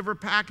people deliver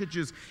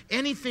packages.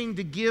 Anything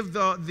to give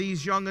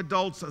these young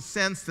adults a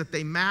sense that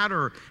they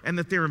matter and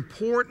that they're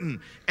important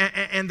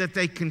and that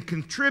they can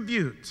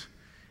contribute.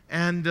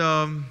 And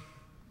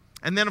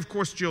then, of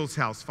course, Jill's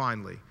house,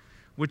 finally,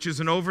 which is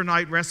an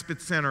overnight respite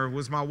center,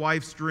 was my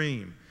wife's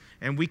dream.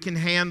 And we can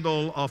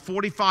handle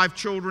 45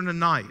 children a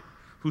night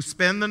who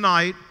spend the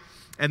night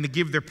and they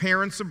give their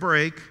parents a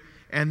break,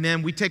 and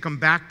then we take them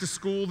back to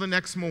school the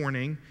next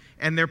morning,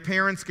 and their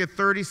parents get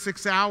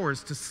 36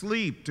 hours to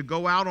sleep, to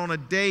go out on a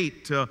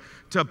date, to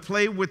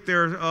play with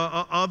their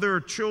other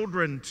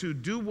children, to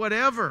do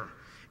whatever.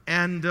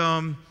 And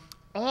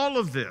all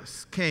of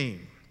this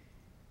came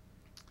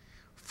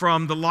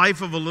from the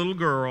life of a little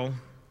girl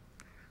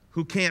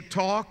who can't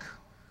talk,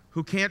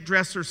 who can't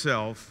dress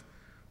herself,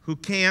 who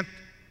can't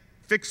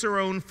fix her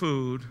own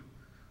food,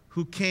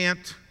 who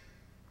can't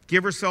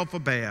give herself a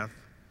bath,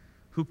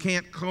 who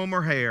can't comb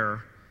her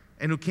hair,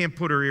 and who can't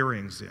put her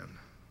earrings in.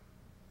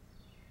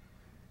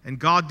 And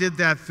God did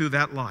that through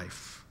that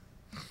life.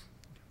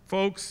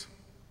 Folks,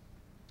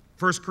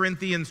 1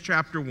 Corinthians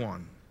chapter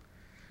 1.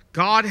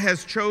 God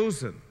has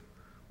chosen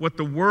what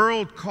the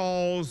world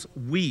calls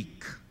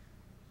weak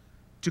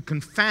to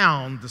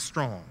confound the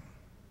strong.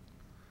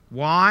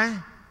 Why?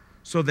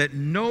 So that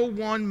no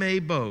one may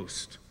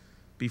boast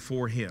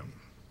before him.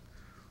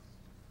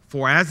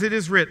 For as it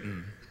is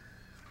written,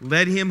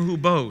 let him who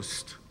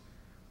boasts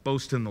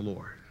boast in the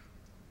Lord.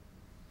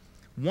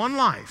 One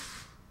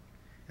life.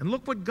 And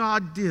look what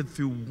God did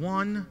through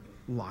one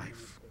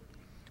life.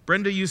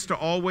 Brenda used to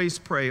always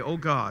pray, oh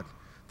God,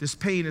 this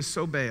pain is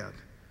so bad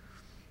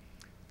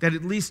that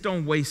at least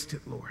don't waste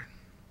it, Lord.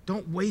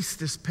 Don't waste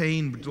this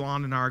pain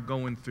Dawn and I are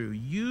going through.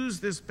 Use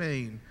this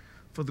pain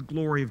for the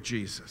glory of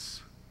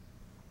Jesus.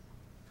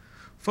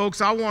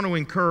 Folks, I want to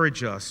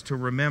encourage us to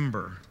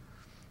remember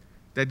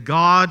that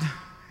God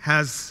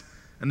has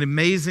an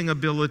amazing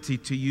ability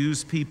to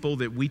use people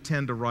that we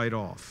tend to write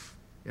off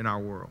in our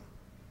world.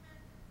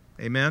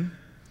 Amen?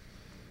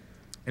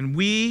 And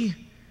we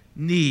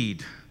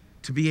need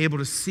to be able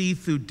to see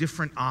through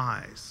different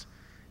eyes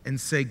and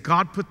say,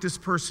 God put this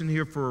person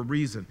here for a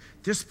reason.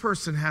 This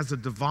person has a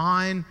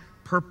divine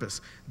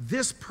purpose.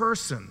 This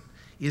person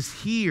is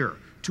here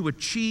to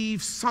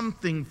achieve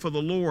something for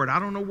the Lord. I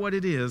don't know what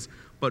it is,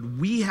 but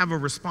we have a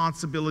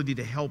responsibility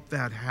to help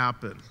that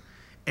happen.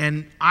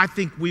 And I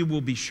think we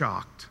will be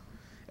shocked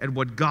at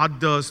what God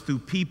does through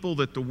people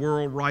that the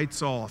world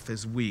writes off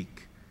as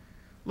weak.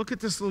 Look at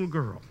this little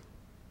girl.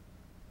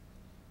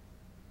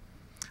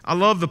 I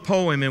love the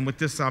poem, and with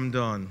this I'm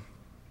done,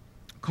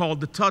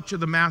 called The Touch of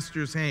the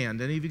Master's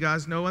Hand. Any of you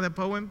guys know that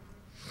poem?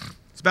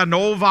 It's about an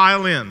old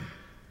violin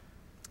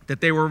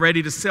that they were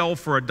ready to sell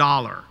for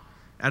 $1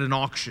 at an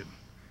auction.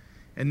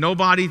 And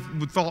nobody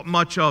thought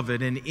much of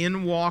it. And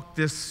in walked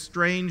this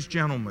strange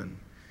gentleman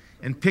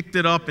and picked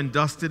it up and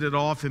dusted it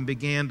off and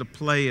began to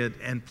play it,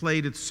 and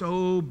played it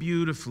so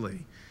beautifully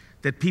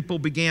that people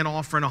began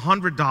offering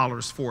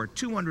 $100 for it,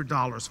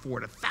 $200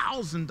 for it,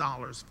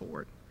 $1,000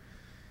 for it.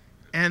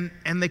 And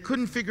they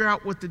couldn't figure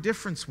out what the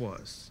difference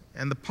was.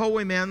 And the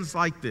poem ends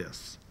like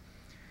this.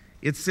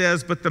 It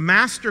says, but the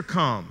master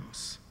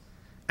comes,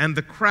 and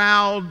the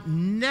crowd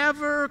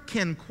never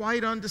can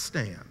quite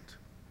understand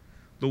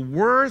the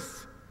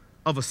worth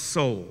of a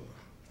soul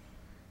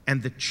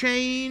and the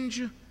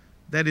change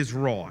that is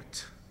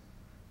wrought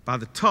by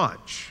the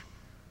touch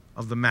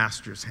of the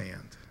master's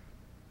hand.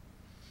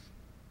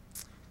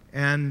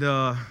 And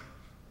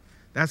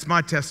that's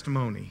my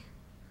testimony.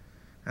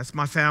 That's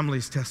my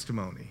family's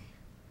testimony.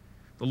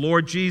 The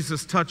Lord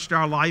Jesus touched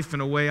our life in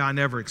a way I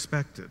never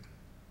expected.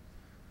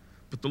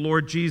 But the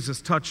Lord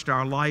Jesus touched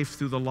our life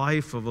through the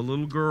life of a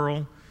little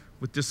girl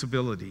with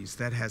disabilities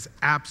that has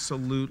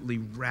absolutely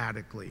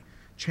radically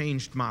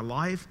changed my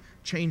life,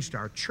 changed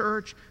our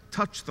church,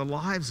 touched the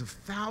lives of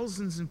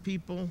thousands of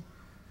people.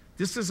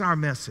 This is our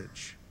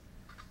message.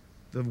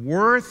 The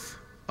worth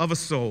of a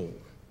soul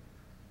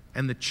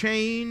and the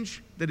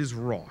change that is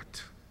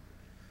wrought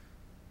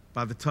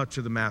by the touch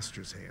of the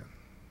Master's hand.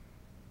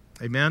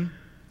 Amen?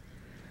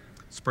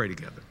 Let's pray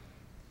together.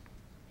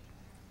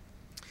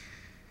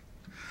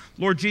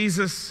 Lord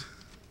Jesus,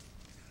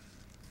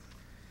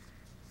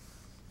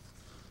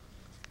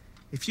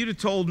 if you'd have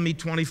told me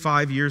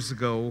 25 years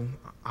ago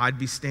I'd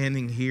be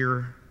standing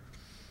here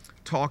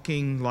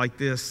talking like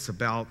this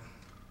about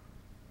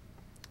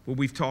what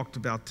we've talked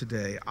about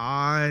today,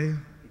 I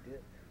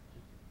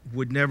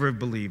would never have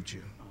believed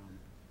you.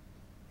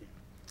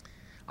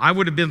 I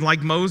would have been like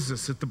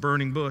Moses at the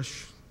burning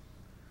bush.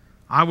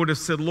 I would have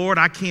said, Lord,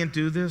 I can't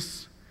do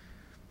this.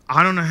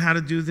 I don't know how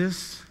to do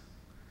this.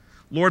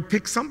 Lord,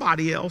 pick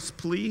somebody else,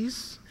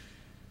 please.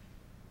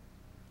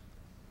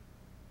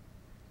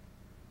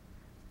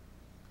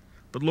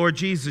 But Lord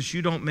Jesus,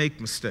 you don't make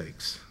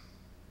mistakes.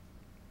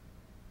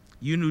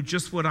 You knew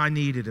just what I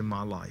needed in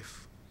my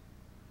life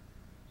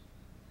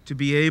to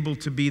be able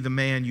to be the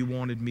man you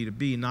wanted me to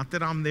be. Not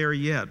that I'm there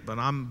yet, but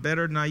I'm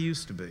better than I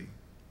used to be.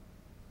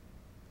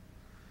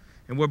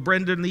 And what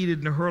Brenda needed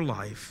in her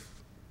life,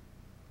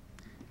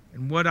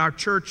 and what our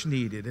church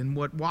needed, and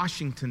what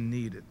Washington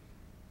needed.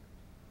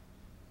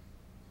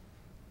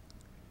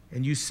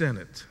 And you sent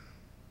it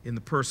in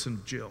the person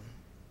of Jill.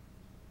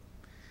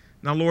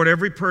 Now, Lord,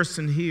 every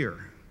person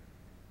here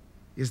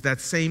is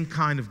that same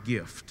kind of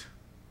gift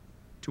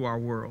to our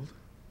world.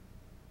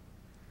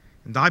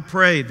 And I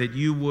pray that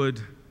you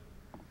would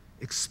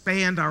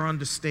expand our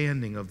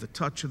understanding of the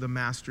touch of the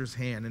Master's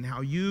hand and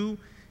how you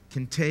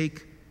can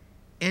take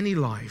any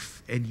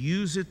life and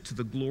use it to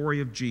the glory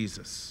of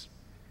Jesus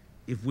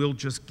if we'll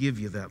just give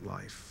you that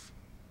life.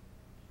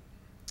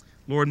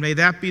 Lord, may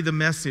that be the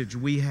message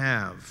we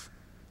have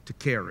to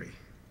carry.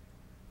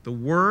 The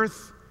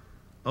worth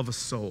of a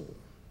soul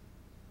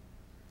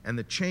and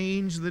the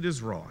change that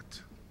is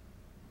wrought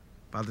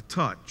by the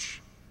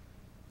touch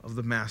of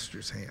the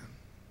Master's hand.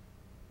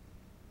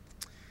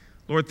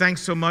 Lord,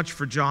 thanks so much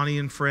for Johnny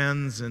and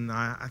friends, and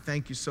I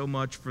thank you so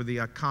much for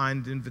the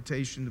kind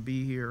invitation to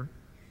be here.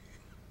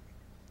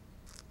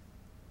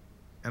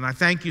 And I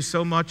thank you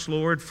so much,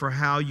 Lord, for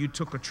how you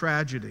took a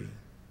tragedy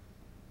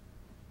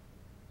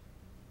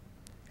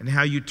and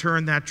how you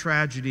turned that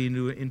tragedy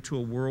into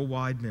a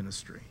worldwide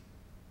ministry.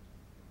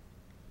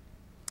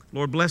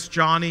 Lord, bless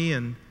Johnny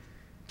and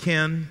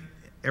Ken,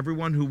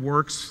 everyone who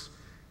works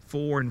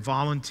for and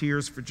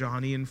volunteers for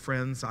Johnny and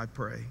friends, I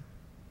pray.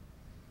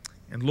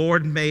 And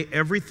Lord, may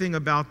everything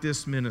about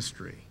this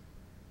ministry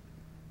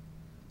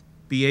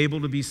be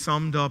able to be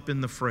summed up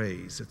in the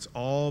phrase, it's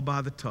all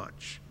by the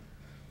touch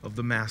of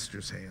the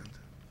Master's hand.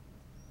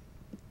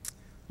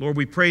 Lord,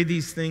 we pray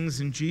these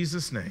things in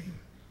Jesus' name.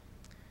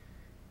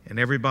 And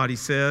everybody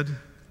said,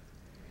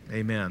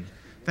 amen.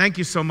 Thank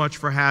you so much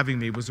for having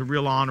me. It was a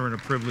real honor and a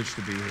privilege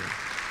to be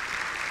here.